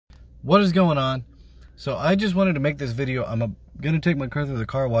What is going on? So I just wanted to make this video. I'm gonna take my car through the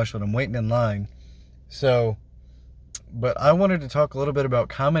car wash, but I'm waiting in line. But I wanted to talk a little bit about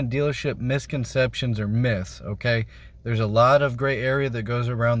common dealership misconceptions or myths. Okay, there's a lot of gray area that goes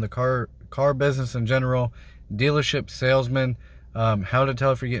around the car business in general, dealership salesmen, how to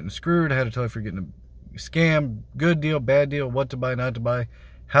tell if you're getting screwed, how to tell if you're getting a scam, good deal, bad deal, what to buy, not to buy,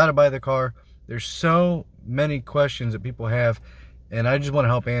 how to buy the car. There's so many questions that people have, and I just want to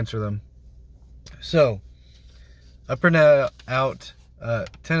help answer them. So I printed out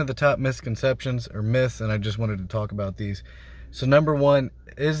 10 of the top misconceptions or myths, and I just wanted to talk about these. So number one,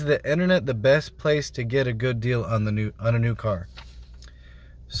 is the internet the best place to get a good deal on a new car?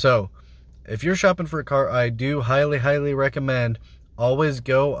 So if you're shopping for a car, I do highly recommend always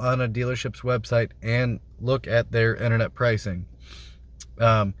go on a dealership's website and look at their internet pricing.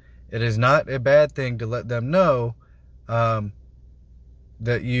 It is not a bad thing to let them know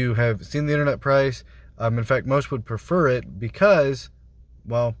that you have seen the internet price. In fact, most would prefer it because,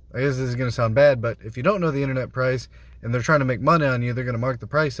 well, I guess this is going to sound bad, but if you don't know the internet price and they're trying to make money on you, they're going to mark the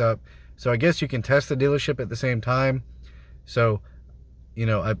price up. So I guess you can test the dealership at the same time. So, you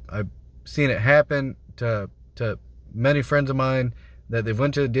know, I've seen it happen to many friends of mine that they've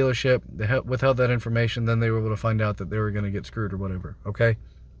went to the dealership, they withheld that information, then they were able to find out that they were going to get screwed or whatever, okay?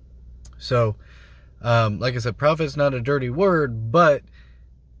 So, like I said, profit's not a dirty word, but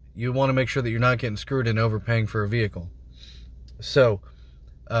you want to make sure that you're not getting screwed and overpaying for a vehicle. So,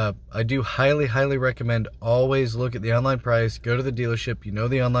 I do highly recommend always look at the online price, go to the dealership, you know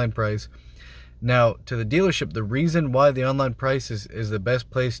the online price. Now, to the dealership, the reason why the online price is the best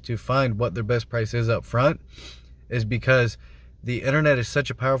place to find what their best price is up front is because the internet is such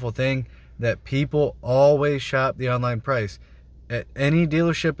a powerful thing that people always shop the online price. At any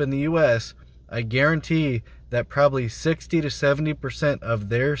dealership in the US, I guarantee that probably 60 to 70% of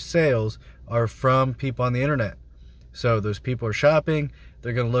their sales are from people on the internet. So those people are shopping,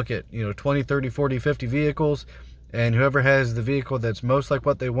 they're going to look at, 20, 30, 40, 50 vehicles, and whoever has the vehicle that's most like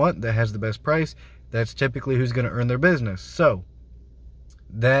what they want, that has the best price, that's typically who's going to earn their business. So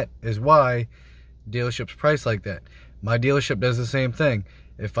that is why dealerships price like that. My dealership does the same thing.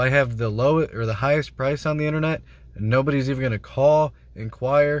 If I have the lowest or the highest price on the internet, nobody's even going to call,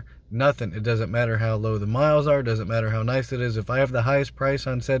 inquire, nothing. It doesn't matter how low the miles are, it doesn't matter how nice it is. If I have the highest price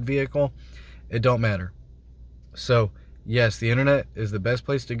on said vehicle, it don't matter. So yes, the internet is the best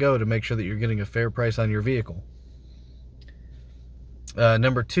place to go to make sure that you're getting a fair price on your vehicle.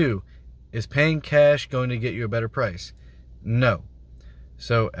 Number two, is paying cash going to get you a better price? No.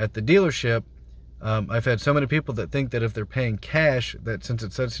 So at the dealership, I've had so many people that think that if they're paying cash, that since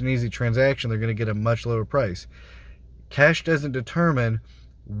it's such an easy transaction, they're going to get a much lower price. Cash doesn't determine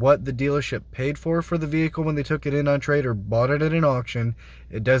what the dealership paid for the vehicle when they took it in on trade or bought it at an auction.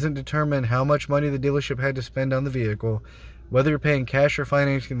 It doesn't determine how much money the dealership had to spend on the vehicle. Whether you're paying cash or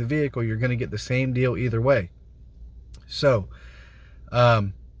financing the vehicle, you're going to get the same deal either way. So,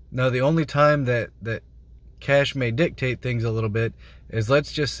 now the only time that cash may dictate things a little bit is,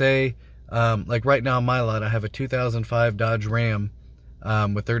 let's just say, like right now on my lot, I have a 2005 Dodge Ram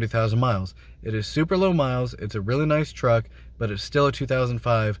with 30,000 miles. It is super low miles. It's a really nice truck, but it's still a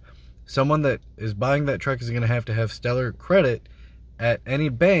 2005. Someone that is buying that truck is going to have stellar credit at any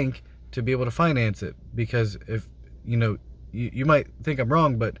bank to be able to finance it. Because if, you might think I'm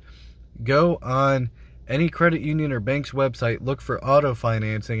wrong, but go on any credit union or bank's website, look for auto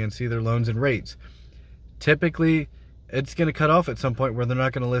financing and see their loans and rates. Typically, it's going to cut off at some point where they're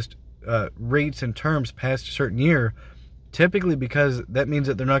not going to list rates and terms past a certain year, typically because that means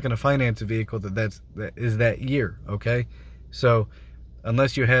that they're not going to finance a vehicle that is that year, okay? So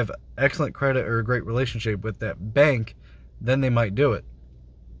unless you have excellent credit or a great relationship with that bank, then they might do it.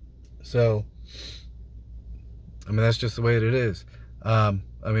 So I mean, that's just the way it is.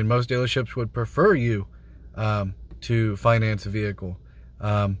 Most dealerships would prefer you to finance a vehicle,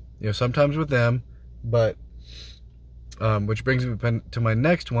 sometimes with them, but which brings me to my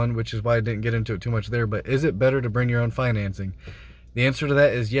next one, which is why I didn't get into it too much there, but is it better to bring your own financing? The answer to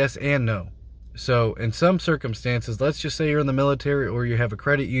that is yes and no. So in some circumstances, let's just say you're in the military or you have a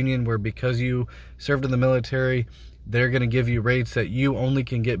credit union where because you served in the military, they're going to give you rates that you only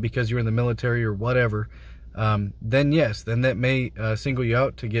can get because you're in the military or whatever. Then yes, then that may single you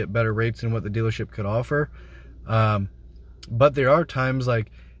out to get better rates than what the dealership could offer. But there are times, like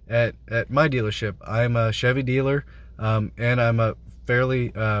at my dealership, I'm a Chevy dealer, and I'm a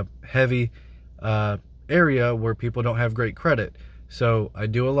fairly heavy area where people don't have great credit. So I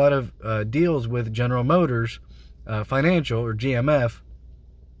do a lot of deals with General Motors Financial, or GMF,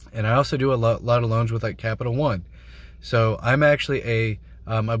 and I also do a lot of loans with like Capital One. So I'm actually a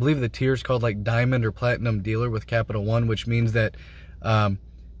I believe the tier is called like Diamond or Platinum Dealer with capital one, which means that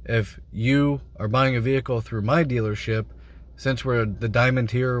if you are buying a vehicle through my dealership, since we're the Diamond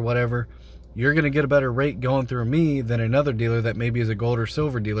tier or whatever, you're going to get a better rate going through me than another dealer that maybe is a Gold or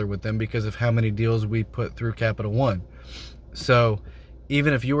Silver dealer with them, because of how many deals we put through Capital One. So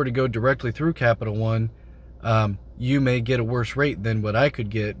even if you were to go directly through Capital One, you may get a worse rate than what I could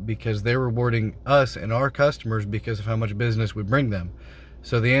get, because they're rewarding us and our customers because of how much business we bring them.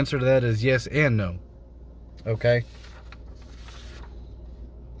 So the answer to that is yes and no. Okay.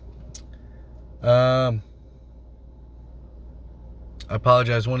 I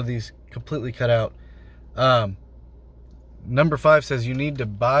apologize, one of these completely cut out. Number 5 says you need to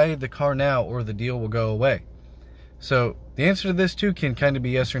buy the car now or the deal will go away. So the answer to this too can kind of be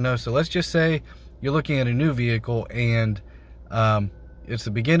yes or no. So let's just say you're looking at a new vehicle and it's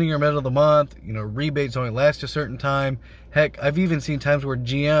the beginning or middle of the month. You know, rebates only last a certain time. Heck, I've even seen times where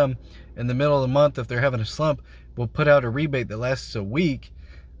GM in the middle of the month, if they're having a slump, will put out a rebate that lasts a week.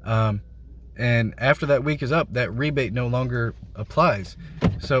 And after that week is up, that rebate no longer applies.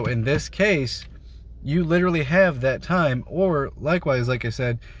 So in this case, you literally have that time. Or likewise, like I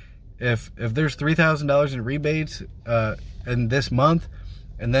said, if there's $3,000 in rebates in this month,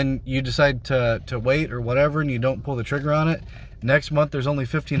 and then you decide to wait or whatever, and you don't pull the trigger on it, next month there's only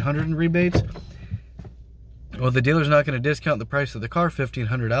 $1,500 in rebates. Well, the dealer's not going to discount the price of the car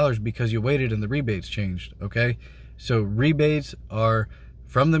 $1,500 because you waited and the rebates changed. Okay, so rebates are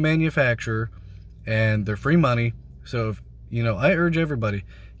from the manufacturer and they're free money. So if, you know, I urge everybody,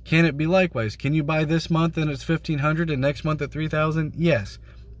 can it be likewise? Can you buy this month and it's $1,500 and next month at $3,000? Yes,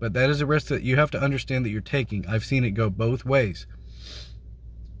 but that is a risk that you have to understand that you're taking. I've seen it go both ways.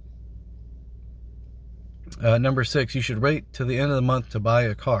 Number 6, you should wait till the end of the month to buy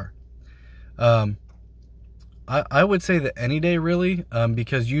a car. I would say that any day, really,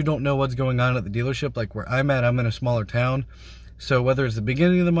 because you don't know what's going on at the dealership. Like where I'm at, I'm in a smaller town. So whether it's the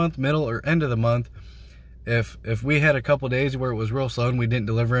beginning of the month, middle, or end of the month, if we had a couple days where it was real slow and we didn't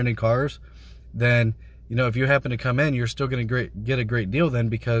deliver any cars, then, you know, if you happen to come in, you're still going to get a great deal then,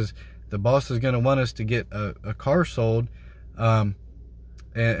 because the boss is going to want us to get a car sold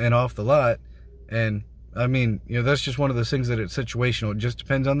and off the lot. And I mean, you know, that's just one of those things that it's situational. It just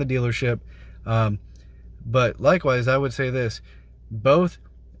depends on the dealership. But likewise, I would say this: both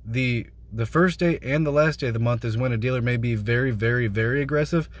the first day and the last day of the month is when a dealer may be very, very, very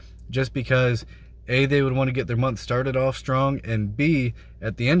aggressive, just because A, they would want to get their month started off strong, and B,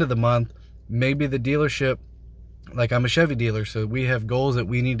 at the end of the month, maybe the dealership, like I'm a Chevy dealer, so we have goals that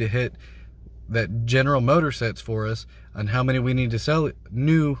we need to hit that General Motors sets for us on how many we need to sell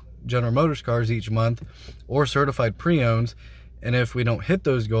new General Motors cars each month, or certified pre-owns. And if we don't hit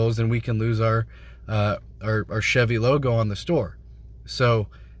those goals, then we can lose our Chevy logo on the store. So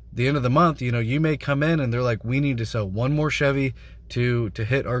the end of the month, you know, you may come in and they're like, we need to sell one more Chevy to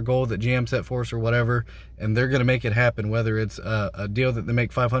hit our goal that GM set for us or whatever, and they're going to make it happen, whether it's a deal that they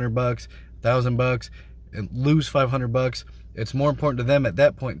make $500, $1,000, and lose $500. It's more important to them at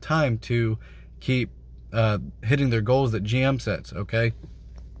that point in time to keep hitting their goals that GM sets. Okay,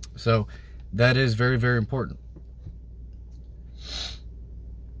 so that is very, very important.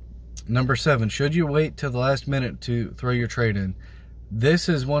 Number 7, should you wait till the last minute to throw your trade in? This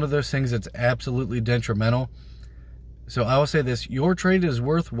is one of those things that's absolutely detrimental. So I will say this: your trade is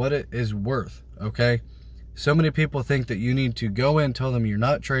worth what it is worth. Okay, so many people think that you need to go in, tell them you're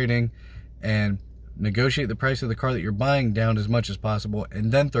not trading, and negotiate the price of the car that you're buying down as much as possible,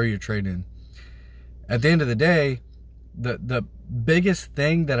 and then throw your trade in. At the end of the day, the biggest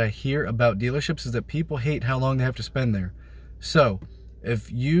thing that I hear about dealerships is that people hate how long they have to spend there. So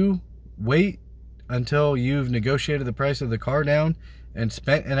if you wait until you've negotiated the price of the car down and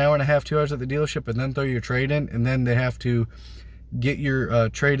spent an hour and a half, 2 hours at the dealership, and then throw your trade in, and then they have to get your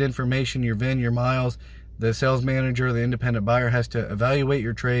trade information, your VIN, your miles, the sales manager, the independent buyer has to evaluate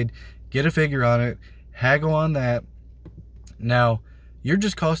your trade, get a figure on it, haggle on that. Now, you're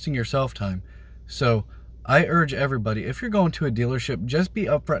just costing yourself time. So I urge everybody, if you're going to a dealership, just be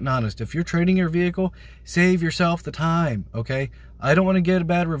upfront and honest. If you're trading your vehicle, save yourself the time, okay? I don't want to get a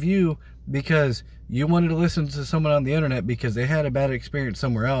bad review because you wanted to listen to someone on the internet because they had a bad experience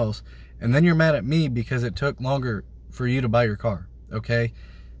somewhere else, and then you're mad at me because it took longer for you to buy your car, okay?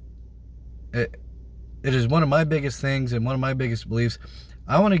 It is one of my biggest things and one of my biggest beliefs.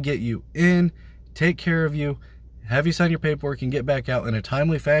 I want to get you in, take care of you, have you sign your paperwork, and get back out in a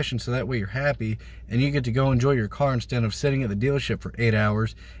timely fashion, so that way you're happy and you get to go enjoy your car instead of sitting at the dealership for 8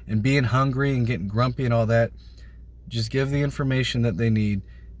 hours and being hungry and getting grumpy and all that. Just give the information that they need,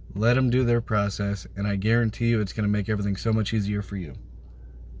 let them do their process, and I guarantee you it's going to make everything so much easier for you.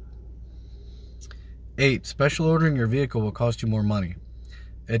 8, special ordering your vehicle will cost you more money.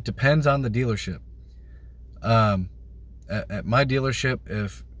 It depends on the dealership. At my dealership,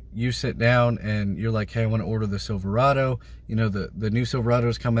 if you sit down and you're like, hey, I want to order the Silverado, you know, the new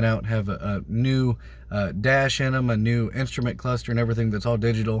Silverados coming out have a new dash in them, a new instrument cluster and everything that's all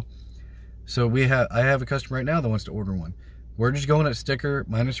digital. So I have a customer right now that wants to order one. We're just going at sticker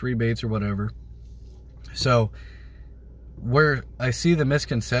minus rebates or whatever. So where I see the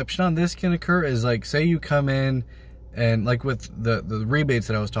misconception on this can occur is, like, say you come in and, like with the rebates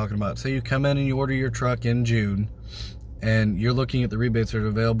that I was talking about, say you come in and you order your truck in June and you're looking at the rebates that are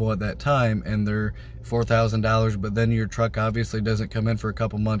available at that time and they're $4,000, but then your truck obviously doesn't come in for a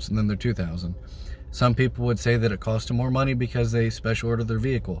couple months and then they're $2,000. Some people would say that it costs them more money because they special order their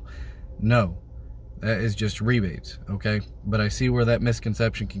vehicle. No, that is just rebates, okay? But I see where that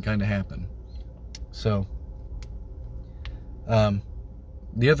misconception can kind of happen. So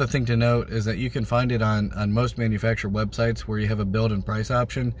the other thing to note is that you can find it on most manufacturer websites where you have a build and price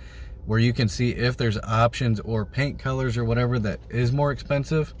option, where you can see if there's options or paint colors or whatever that is more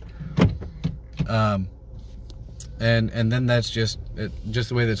expensive. And then that's just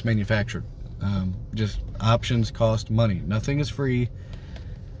the way that's manufactured. Just options cost money. Nothing is free.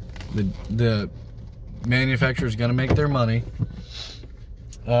 The manufacturer is going to make their money.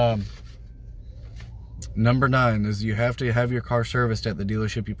 Number 9 is you have to have your car serviced at the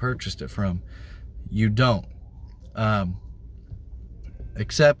dealership you purchased it from. You don't.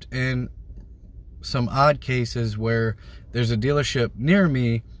 Except in some odd cases where there's a dealership near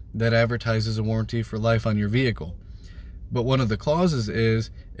me that advertises a warranty for life on your vehicle. But one of the clauses is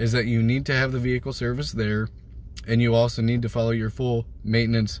that you need to have the vehicle serviced there, and you also need to follow your full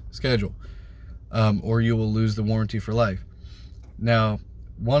maintenance schedule, or you will lose the warranty for life. Now,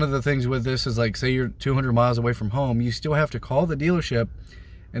 one of the things with this is, like, say you're 200 miles away from home, you still have to call the dealership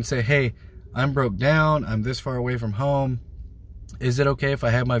and say, hey, I'm broke down, I'm this far away from home. Is it okay if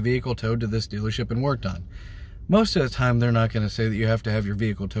I have my vehicle towed to this dealership and worked on? Most of the time, they're not going to say that you have to have your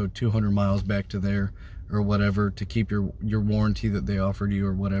vehicle towed 200 miles back to there or whatever to keep your warranty that they offered you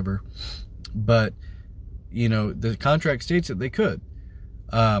or whatever. But, you know, the contract states that they could.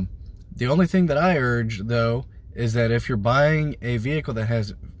 The only thing that I urge, though, is that if you're buying a vehicle that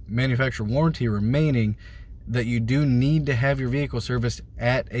has manufacturer warranty remaining, that you do need to have your vehicle serviced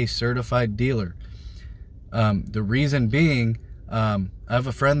at a certified dealer. The reason being, I have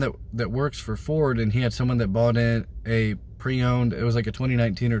a friend that works for Ford, and he had someone that bought in a pre-owned, it was like a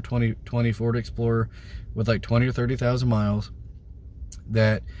 2019 or 2020 Ford Explorer with like 20 or 30,000 miles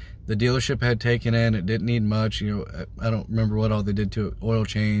that the dealership had taken in. It didn't need much, you know, I don't remember what all they did to it, oil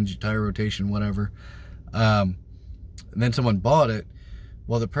change, tire rotation, whatever. And then someone bought it.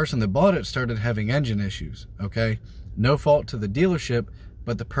 Well, the person that bought it started having engine issues, okay? No fault to the dealership,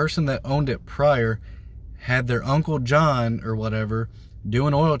 but the person that owned it prior had their Uncle John or whatever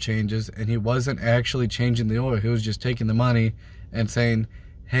doing oil changes, and he wasn't actually changing the oil. He was just taking the money and saying,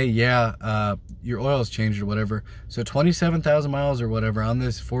 hey, yeah, your oil's changed or whatever. So 27,000 miles or whatever on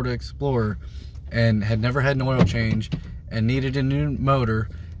this Ford Explorer, and had never had an oil change and needed a new motor.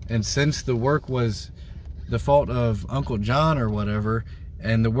 And since the work was the fault of Uncle John or whatever,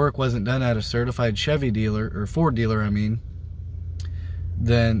 and the work wasn't done at a certified Chevy dealer, or Ford dealer, I mean,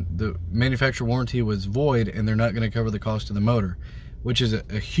 then the manufacturer warranty was void, and they're not going to cover the cost of the motor, which is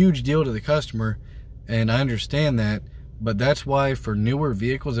a huge deal to the customer, and I understand that. But that's why for newer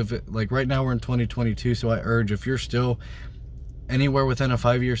vehicles, if it, like right now we're in 2022, so I urge, if you're still anywhere within a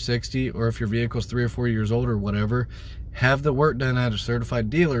 5-year 60, or if your vehicle's 3 or 4 years old or whatever, have the work done at a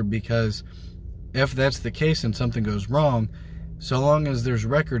certified dealer, because if that's the case and something goes wrong, so long as there's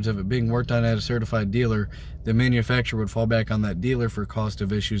records of it being worked on at a certified dealer, the manufacturer would fall back on that dealer for cost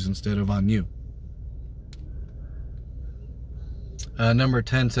of issues instead of on you. Number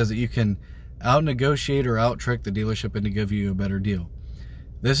 10 says that you can out-negotiate or out-trick the dealership into give you a better deal.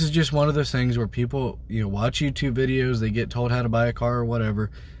 This is just one of those things where people, you know, watch YouTube videos, they get told how to buy a car or whatever.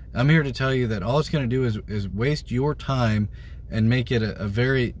 I'm here to tell you that all it's going to do is waste your time and make it a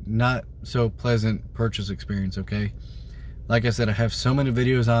very not so pleasant purchase experience, okay? Like I said, I have so many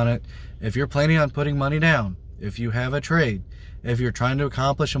videos on it. If you're planning on putting money down, if you have a trade, if you're trying to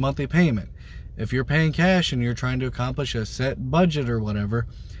accomplish a monthly payment, if you're paying cash and you're trying to accomplish a set budget or whatever,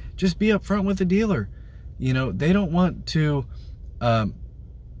 just be upfront with the dealer. You know, they don't want to,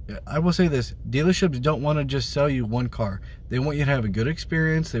 I will say this, dealerships don't want to just sell you one car. They want you to have a good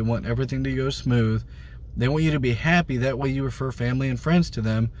experience. They want everything to go smooth. They want you to be happy. That way you refer family and friends to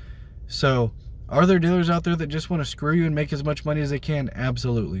them. So, are there dealers out there that just want to screw you and make as much money as they can?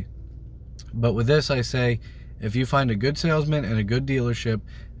 Absolutely. But with this, I say, if you find a good salesman and a good dealership,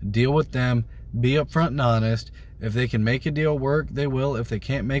 deal with them. Be upfront and honest. If they can make a deal work, they will. If they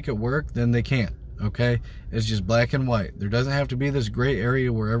can't make it work, then they can't. Okay? It's just black and white. There doesn't have to be this gray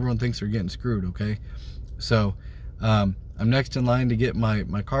area where everyone thinks they're getting screwed, okay? So, I'm next in line to get my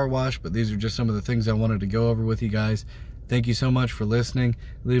car washed, but these are just some of the things I wanted to go over with you guys. Thank you so much for listening.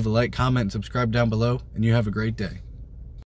 Leave a like, comment, and subscribe down below, and you have a great day.